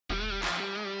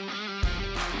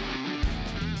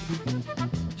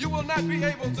You will not be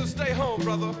able to stay home,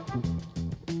 brother.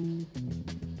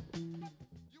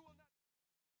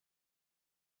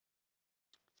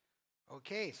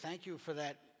 Okay, thank you for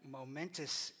that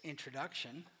momentous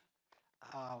introduction.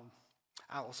 I'll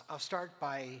start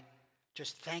by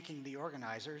just thanking the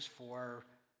organizers for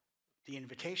the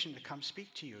invitation to come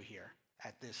speak to you here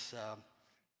at this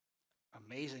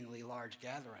amazingly large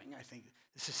gathering. I think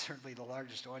this is certainly the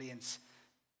largest audience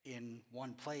in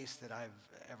one place that I've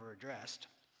ever addressed.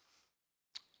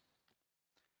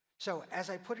 So, as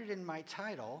I put it in my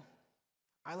title,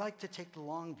 I like to take the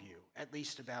long view, at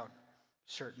least about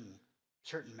certain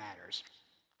matters.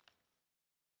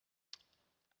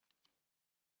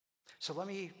 So let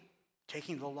me,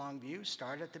 taking the long view,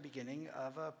 start at the beginning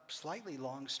of a slightly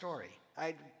long story.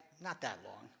 Not that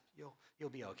long. You'll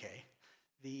be okay.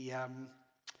 The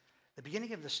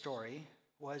beginning of the story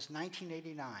was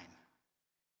 1989.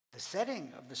 The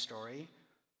setting of the story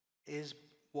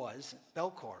was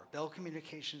Bellcore, Bell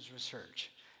Communications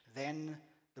Research, then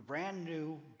the brand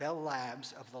new Bell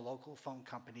Labs of the local phone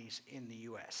companies in the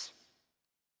US.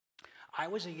 I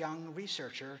was a young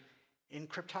researcher in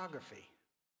cryptography,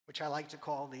 which I like to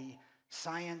call the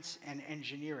science and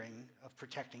engineering of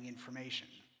protecting information.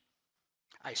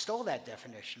 I stole that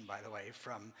definition, by the way,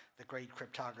 from the great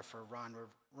cryptographer Ron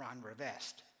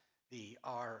Rivest, the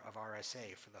R of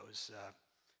RSA, for those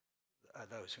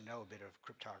who know a bit of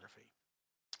cryptography.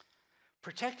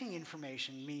 Protecting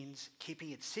information means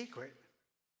keeping it secret,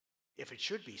 if it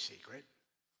should be secret,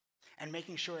 and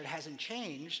making sure it hasn't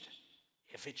changed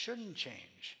if it shouldn't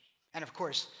change. And of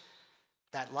course,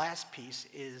 that last piece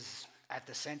is at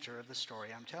the center of the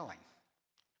story I'm telling.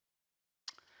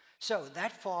 So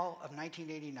that fall of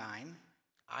 1989,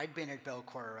 I'd been at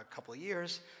Bellcore a couple of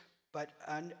years, but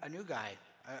a new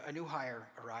hire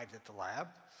arrived at the lab,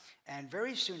 and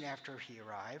very soon after he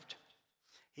arrived,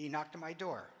 he knocked on my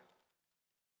door.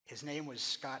 His name was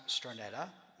Scott Stornetta,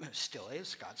 still is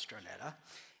Scott Stornetta,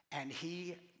 and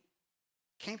he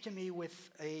came to me with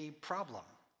a problem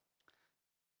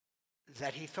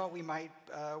that he thought we might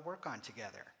work on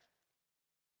together.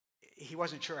 He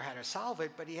wasn't sure how to solve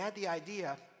it, but he had the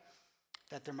idea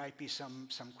that there might be some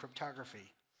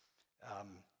cryptography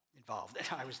involved. And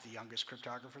I was the youngest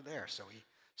cryptographer there, so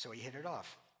he hit it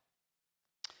off.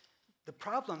 The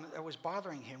problem that was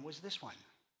bothering him was this one: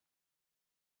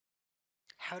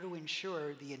 how to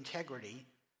ensure the integrity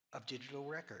of digital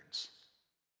records.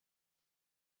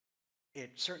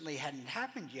 It certainly hadn't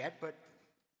happened yet, but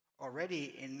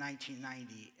already in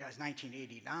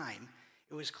 1989,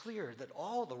 it was clear that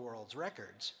all the world's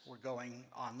records were going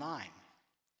online.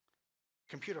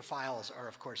 Computer files are,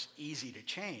 of course, easy to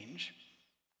change,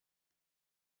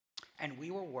 and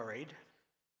we were worried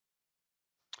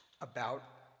about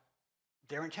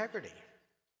their integrity.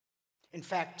 In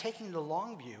fact, taking the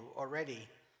long view already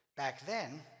back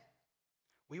then,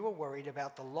 we were worried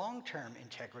about the long-term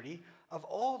integrity of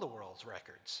all the world's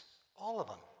records, all of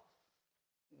them,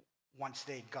 once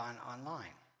they'd gone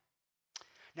online.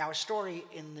 Now, a story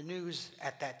in the news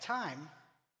at that time,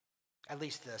 at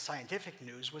least the scientific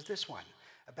news, was this one,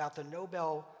 about the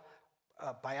Nobel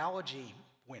biology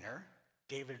winner,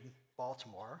 David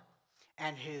Baltimore,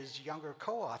 and his younger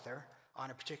co-author on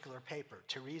a particular paper,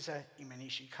 Teresa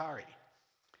Imanishikari.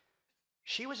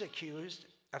 She was accused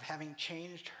of having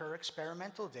changed her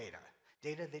experimental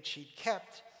data that she'd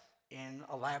kept in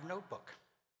a lab notebook,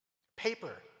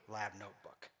 paper lab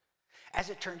notebook. As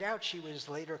it turned out, she was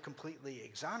later completely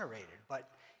exonerated, but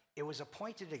it was a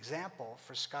pointed example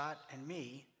for Scott and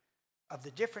me of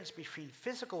the difference between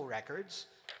physical records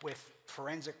with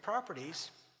forensic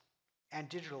properties and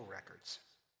digital records.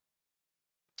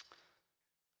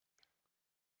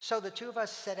 So the two of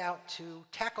us set out to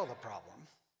tackle the problem,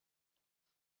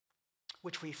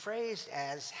 which we phrased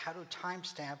as how to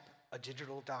timestamp a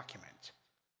digital document.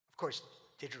 Of course,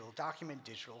 digital document,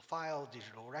 digital file,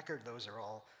 digital record, those are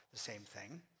all the same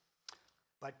thing.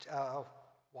 But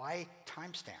why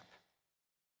timestamp?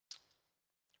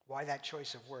 Why that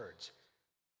choice of words?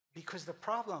 Because the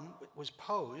problem is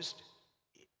posed,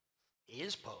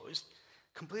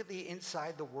 completely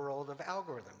inside the world of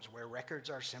algorithms, where records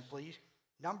are simply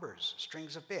numbers,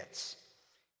 strings of bits.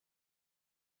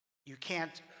 You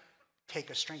can't take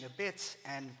a string of bits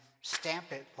and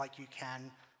stamp it like you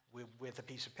can with a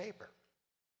piece of paper.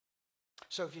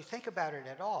 So if you think about it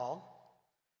at all,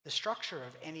 the structure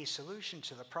of any solution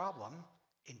to the problem,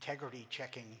 integrity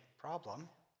checking problem,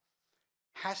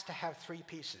 has to have three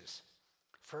pieces.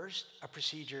 First, a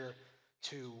procedure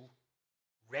to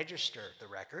register the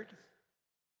record.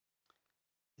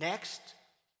 Next,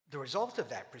 the result of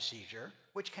that procedure,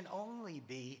 which can only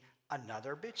be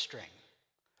another bit string,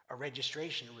 a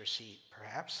registration receipt,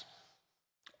 perhaps,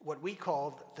 what we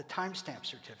called the timestamp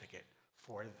certificate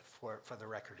for the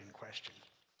record in question.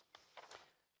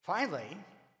 Finally,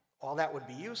 all that would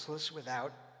be useless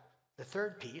without the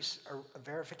third piece, a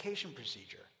verification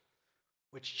procedure,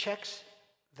 which checks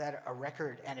that a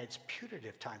record and its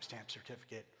putative timestamp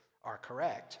certificate are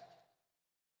correct.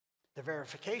 The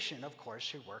verification, of course,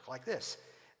 should work like this.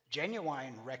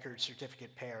 Genuine record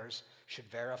certificate pairs should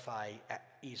verify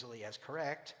easily as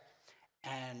correct,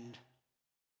 and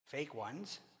fake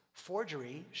ones,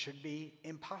 forgery should be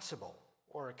impossible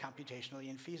or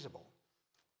computationally infeasible.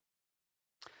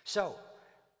 So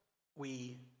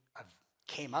we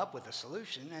came up with a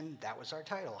solution, and that was our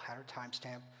title, How to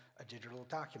Timestamp a Digital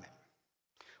Document.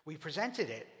 We presented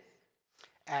it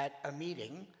at a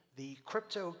meeting, the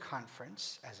Crypto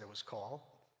Conference, as it was called,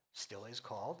 still is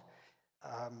called,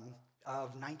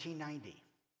 of 1990.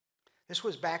 This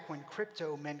was back when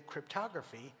crypto meant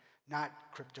cryptography, not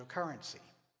cryptocurrency.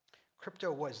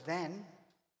 Crypto was then,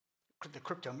 the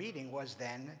crypto meeting was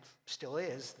then, still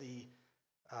is, the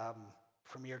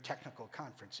premier technical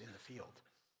conference in the field.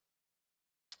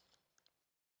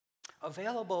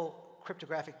 Available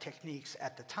cryptographic techniques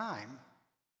at the time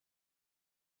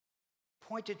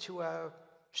pointed to a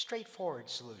straightforward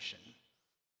solution,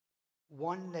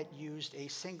 one that used a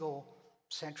single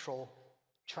central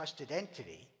trusted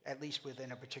entity, at least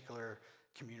within a particular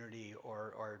community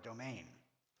or domain.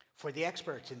 For the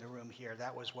experts in the room here,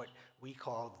 that was what we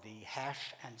called the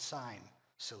hash and sign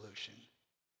solution.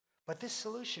 But this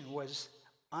solution was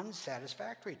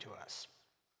unsatisfactory to us.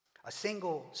 A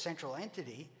single central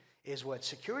entity is what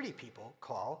security people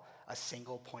call a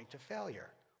single point of failure,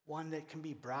 one that can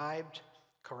be bribed,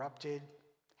 corrupted,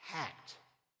 hacked.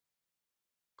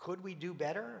 Could we do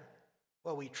better?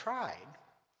 Well, we tried,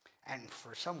 and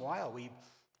for some while we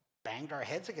banged our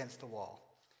heads against the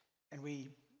wall, and we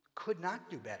could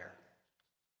not do better.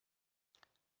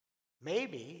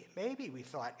 Maybe we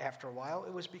thought after a while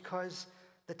it was because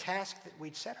the task that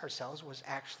we'd set ourselves was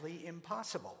actually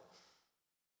impossible.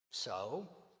 So,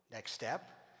 next step,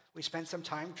 we spent some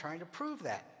time trying to prove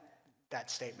that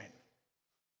statement.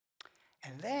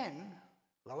 And then,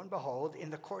 lo and behold, in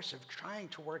the course of trying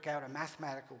to work out a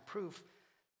mathematical proof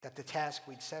that the task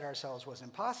we'd set ourselves was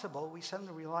impossible, we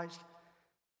suddenly realized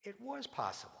it was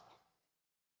possible.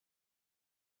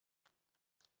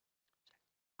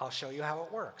 I'll show you how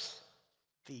it works.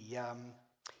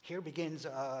 Here begins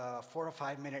a 4 or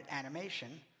 5 minute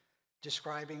animation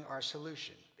describing our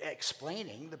solution,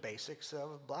 explaining the basics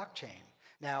of blockchain.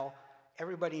 Now,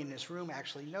 everybody in this room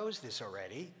actually knows this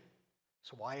already,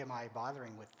 so why am I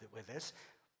bothering with this?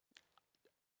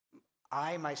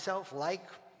 I myself, like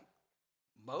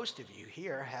most of you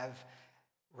here, have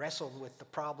wrestled with the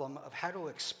problem of how to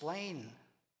explain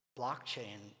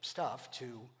blockchain stuff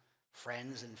to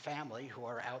friends and family who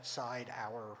are outside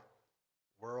our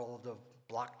world of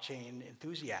blockchain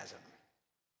enthusiasm.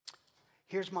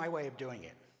 Here's my way of doing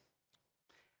it.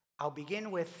 I'll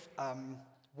begin with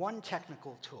one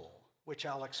technical tool, which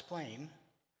I'll explain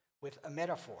with a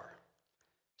metaphor.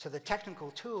 So the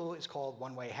technical tool is called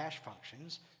one-way hash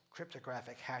functions,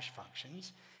 cryptographic hash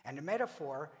functions, and the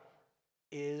metaphor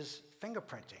is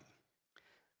fingerprinting.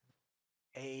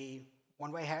 A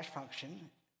one-way hash function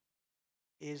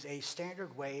is a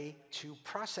standard way to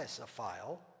process a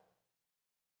file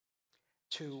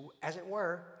to, as it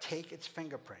were, take its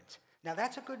fingerprint. Now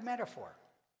that's a good metaphor.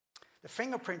 The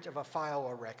fingerprint of a file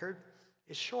or record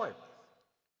is short,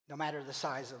 no matter the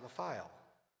size of the file.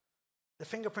 The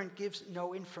fingerprint gives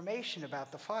no information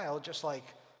about the file, just like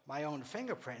my own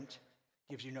fingerprint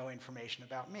gives you no information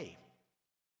about me.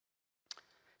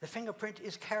 The fingerprint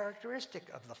is characteristic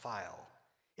of the file.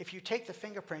 If you take the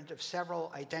fingerprint of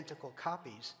several identical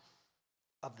copies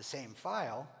of the same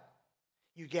file,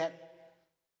 you get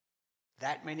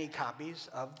that many copies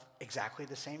of exactly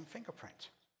the same fingerprint.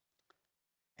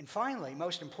 And finally,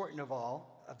 most important of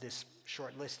all of this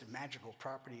short list of magical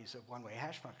properties of one-way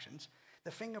hash functions,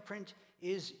 the fingerprint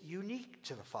is unique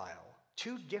to the file.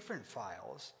 Two different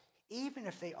files, even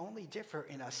if they only differ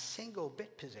in a single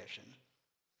bit position,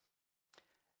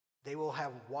 they will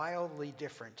have wildly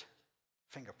different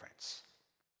fingerprints.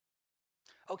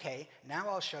 Okay, now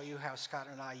I'll show you how Scott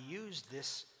and I used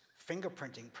this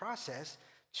fingerprinting process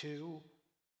to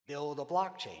build a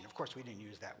blockchain. Of course, we didn't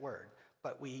use that word,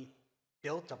 but we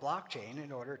built a blockchain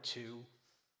in order to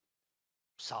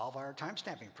solve our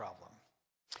timestamping problem.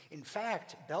 In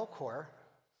fact, Belcore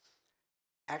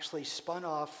actually spun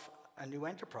off a new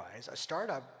enterprise, a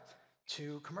startup,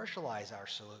 to commercialize our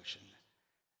solution.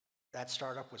 That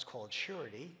startup was called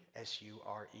Surety,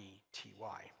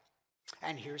 S-U-R-E-T-Y.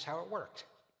 And here's how it worked.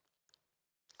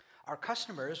 Our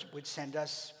customers would send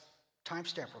us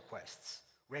timestamp requests,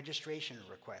 registration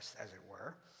requests, as it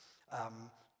were.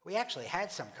 We actually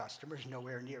had some customers,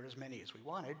 nowhere near as many as we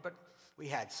wanted, but we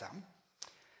had some.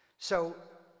 So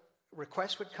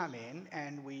requests would come in,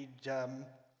 and we'd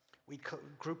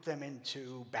group them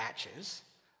into batches.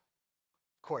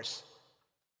 Of course,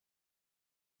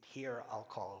 here I'll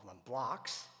call them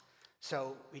blocks.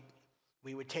 So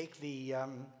we would take the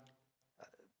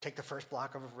first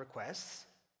block of requests,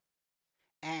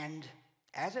 and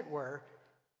as it were,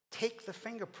 take the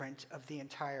fingerprint of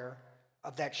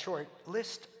that short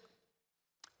list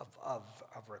of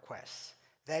requests.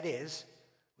 That is,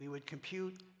 we would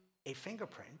compute a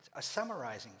fingerprint, a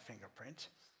summarizing fingerprint,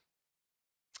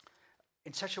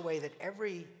 in such a way that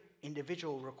every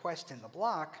individual request in the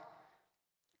block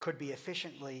could be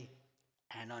efficiently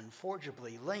and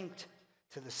unforgeably linked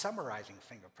to the summarizing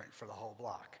fingerprint for the whole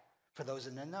block. For those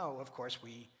in the know, of course,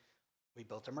 we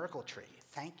built a Merkle tree.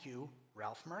 Thank you,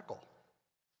 Ralph Merkle.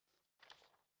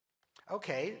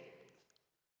 Okay,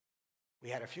 we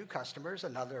had a few customers,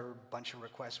 another bunch of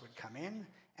requests would come in,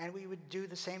 and we would do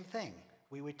the same thing.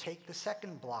 We would take the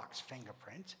second block's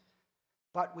fingerprint,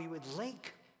 but we would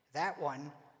link that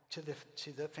one to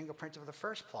the fingerprint of the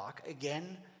first block,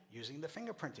 again, using the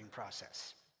fingerprinting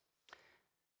process.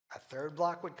 A third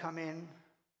block would come in,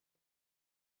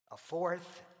 a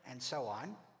fourth, and so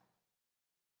on.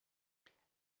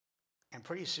 And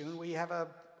pretty soon we have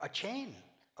a chain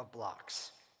of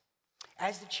blocks.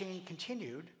 As the chain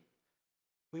continued,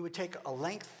 we would take a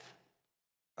length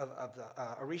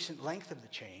a recent length of the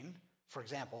chain, for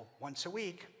example, once a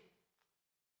week,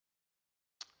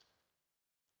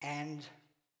 and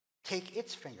take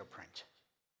its fingerprint.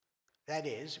 That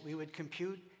is, we would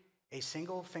compute a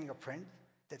single fingerprint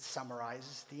that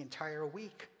summarizes the entire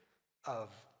week of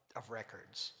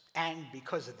records. And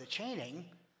because of the chaining,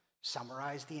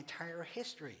 summarize the entire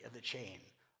history of the chain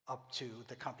up to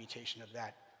the computation of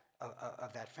that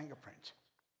fingerprint.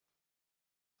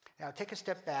 Now take a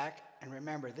step back and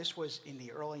remember, this was in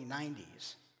the early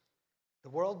 90s. The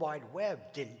World Wide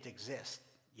Web didn't exist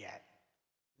yet.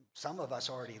 Some of us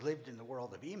already lived in the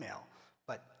world of email,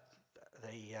 but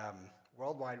the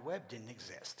World Wide Web didn't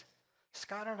exist.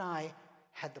 Scott and I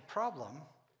had the problem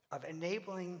of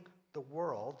enabling the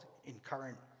world, in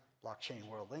current blockchain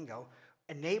world lingo,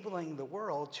 enabling the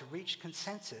world to reach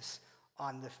consensus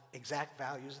on the exact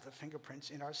values of the fingerprints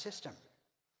in our system.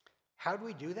 How do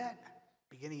we do that?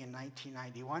 Beginning in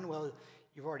 1991, well,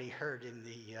 you've already heard in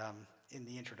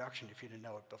the introduction, if you didn't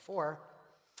know it before.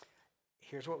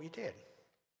 Here's what we did.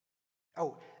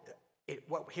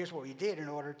 Here's what we did in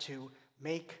order to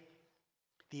make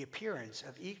the appearance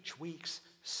of each week's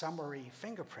summary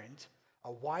fingerprint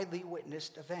a widely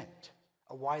witnessed event,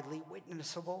 a widely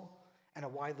witnessable and a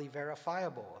widely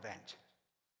verifiable event.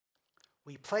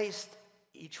 We placed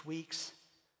each week's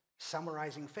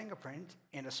summarizing fingerprint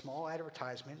in a small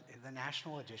advertisement in the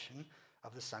national edition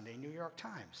of the Sunday New York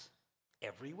Times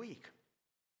every week.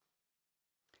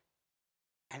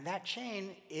 And that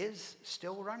chain is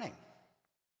still running.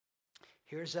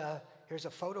 Here's a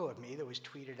photo of me that was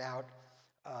tweeted out.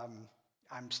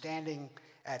 I'm standing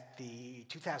at the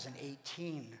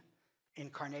 2018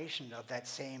 incarnation of that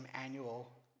same annual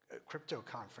crypto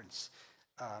conference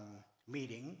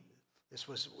meeting. This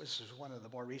was one of the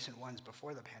more recent ones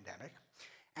before the pandemic.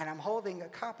 And I'm holding a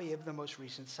copy of the most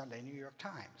recent Sunday New York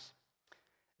Times.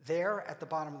 There at the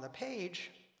bottom of the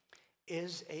page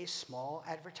is a small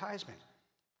advertisement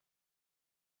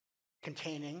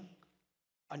containing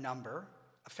a number,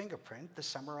 a fingerprint, the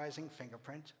summarizing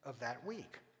fingerprint of that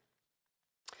week.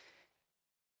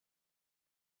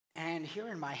 And here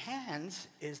in my hands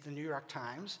is the New York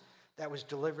Times that was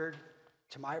delivered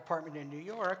to my apartment in New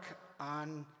York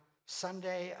on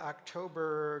Sunday,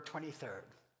 October 23rd,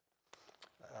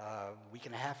 a week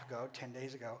and a half ago, 10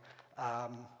 days ago.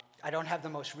 I don't have the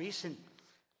most recent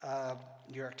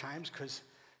New York Times because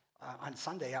on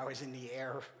Sunday I was in the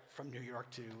air from New York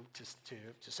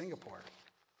to Singapore.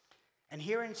 And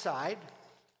here inside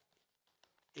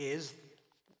is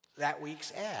that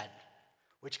week's ad,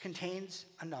 which contains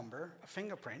a number, a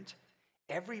fingerprint,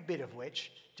 every bit of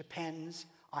which depends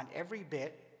on every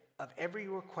bit of every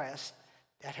request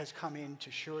that has come into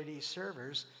Surety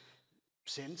servers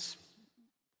since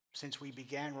we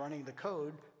began running the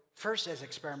code, first as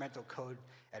experimental code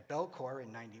at Belcore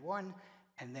in 91,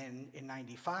 and then in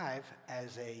 95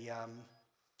 as a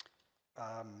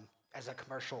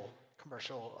commercial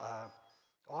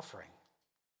offering.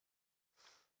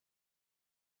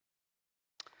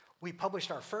 We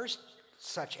published our first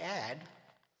such ad,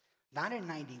 not in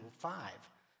 95,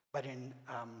 but in,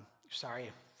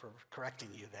 sorry for correcting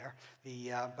you there.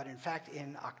 But in fact,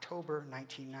 in October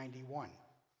 1991,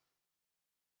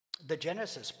 the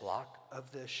genesis block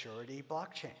of the surety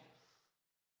blockchain.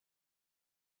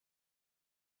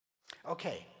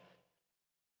 Okay,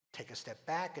 take a step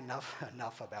back,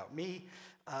 enough about me.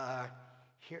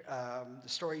 Here, the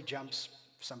story jumps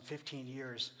some 15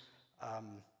 years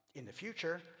in the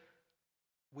future.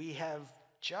 We have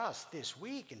just this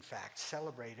week, in fact,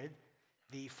 celebrated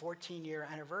the 14-year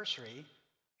anniversary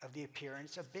of the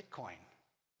appearance of Bitcoin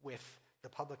with the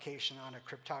publication on a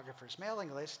cryptographer's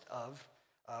mailing list of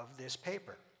this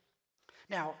paper.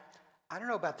 Now, I don't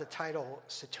know about the title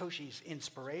Satoshi's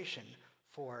Inspiration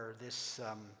for this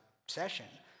session,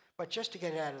 but just to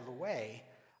get it out of the way,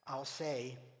 I'll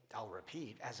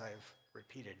repeat, as I've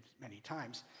repeated many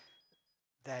times,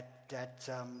 that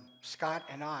Scott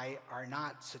and I are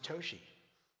not Satoshi.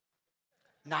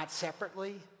 Not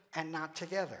separately and not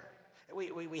together.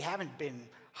 We haven't been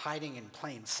hiding in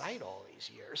plain sight all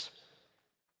these years.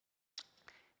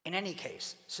 In any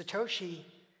case, Satoshi,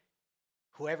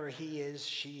 whoever he is,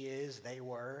 she is, they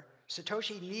were,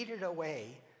 Satoshi needed a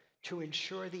way to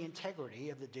ensure the integrity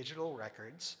of the digital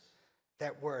records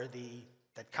that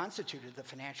constituted the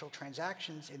financial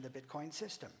transactions in the Bitcoin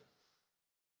system.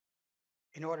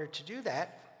 In order to do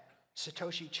that,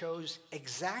 Satoshi chose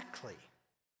exactly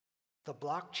the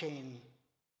blockchain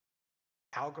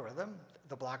algorithm,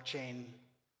 the blockchain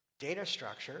data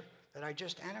structure that I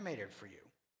just animated for you.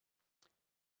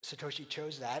 Satoshi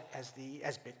chose that as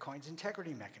Bitcoin's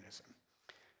integrity mechanism.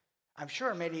 I'm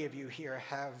sure many of you here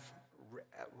have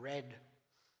read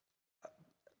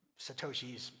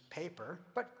Satoshi's paper,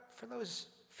 but for those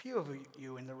few of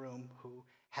you in the room who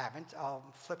haven't, I'm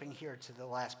flipping here to the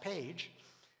last page,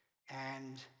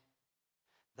 and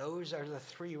those are the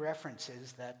three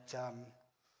references that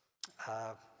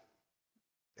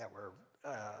were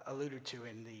alluded to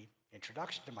in the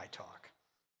introduction to my talk.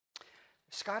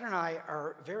 Scott and I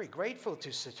are very grateful to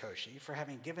Satoshi for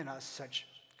having given us such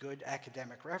good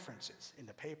academic references in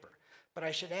the paper. But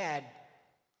I should add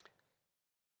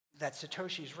that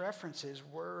Satoshi's references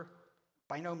were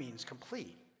by no means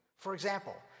complete. For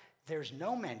example, there's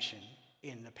no mention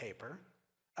in the paper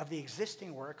of the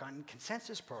existing work on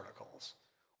consensus protocols,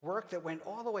 work that went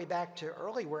all the way back to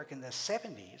early work in the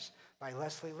 70s by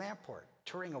Leslie Lamport,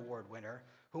 Turing Award winner,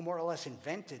 who more or less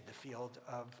invented the field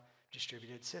of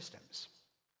distributed systems.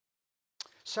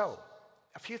 So,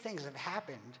 a few things have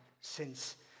happened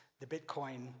since the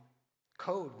Bitcoin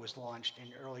code was launched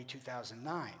in early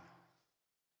 2009.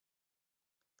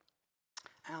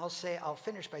 And I'll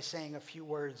finish by saying a few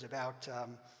words about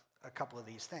a couple of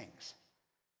these things.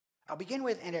 I'll begin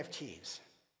with NFTs.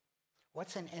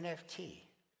 What's an NFT?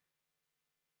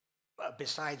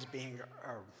 Besides being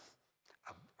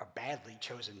a badly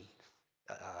chosen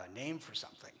name for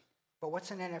something. But what's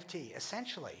an NFT?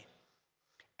 Essentially,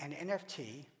 an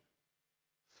NFT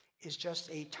is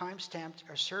just a time-stamped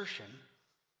assertion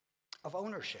of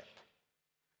ownership.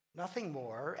 Nothing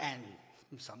more, and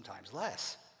sometimes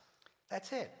less.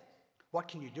 That's it. What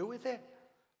can you do with it?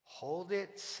 Hold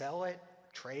it, sell it,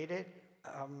 trade it.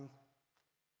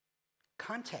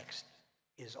 Context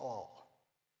is all.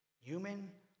 Human,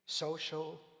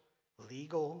 social,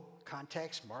 legal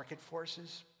context, market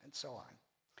forces, and so on.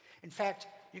 In fact,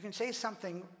 you can say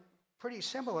something pretty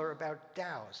similar about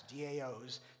DAOs,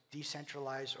 DAOs,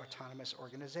 decentralized autonomous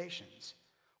organizations.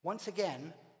 Once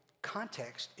again,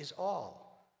 context is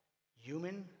all.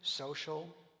 Human,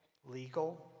 social,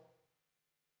 legal.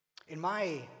 In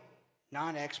my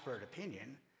non-expert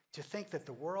opinion, to think that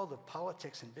the world of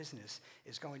politics and business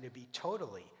is going to be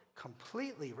totally,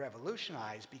 completely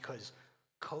revolutionized because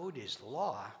code is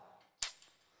law,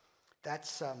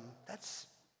 that's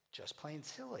just plain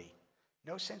silly.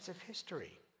 No sense of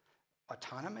history.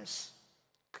 Autonomous,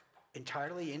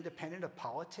 entirely independent of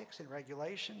politics and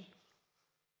regulation?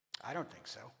 I don't think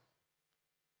so.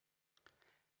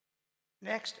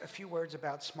 Next, a few words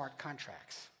about smart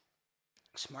contracts.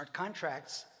 Smart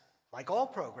contracts, like all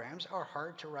programs, are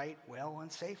hard to write well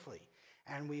and safely,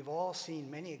 and we've all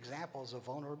seen many examples of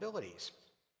vulnerabilities.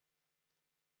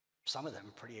 Some of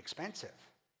them pretty expensive,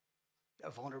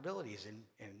 vulnerabilities in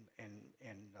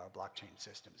blockchain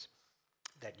systems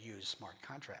that use smart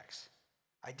contracts.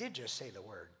 I did just say the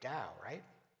word DAO, right?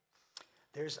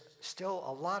 There's still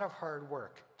a lot of hard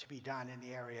work to be done in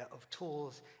the area of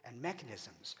tools and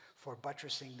mechanisms for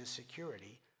buttressing the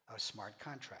security of smart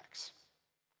contracts.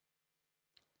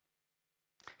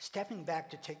 Stepping back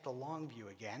to take the long view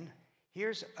again,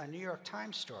 here's a New York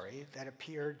Times story that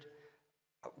appeared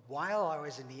while I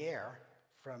was in the air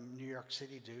from New York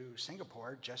City to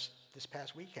Singapore just this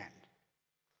past weekend.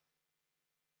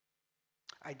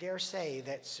 I dare say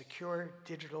that secure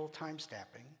digital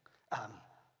timestamping,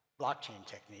 blockchain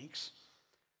techniques,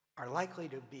 are likely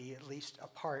to be at least a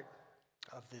part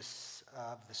of this,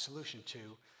 the solution to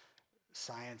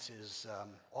science's,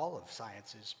 all of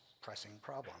science's pressing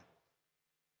problem.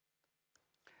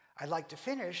 I'd like to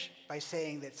finish by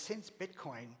saying that since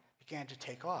Bitcoin began to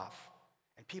take off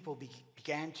and people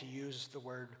began to use the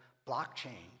word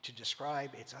blockchain to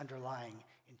describe its underlying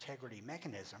integrity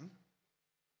mechanism,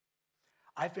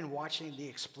 I've been watching the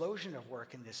explosion of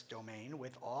work in this domain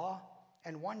with awe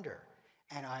and wonder,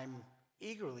 and I'm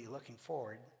eagerly looking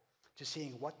forward to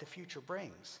seeing what the future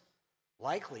brings,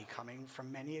 likely coming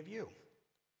from many of you.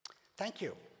 Thank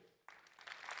you.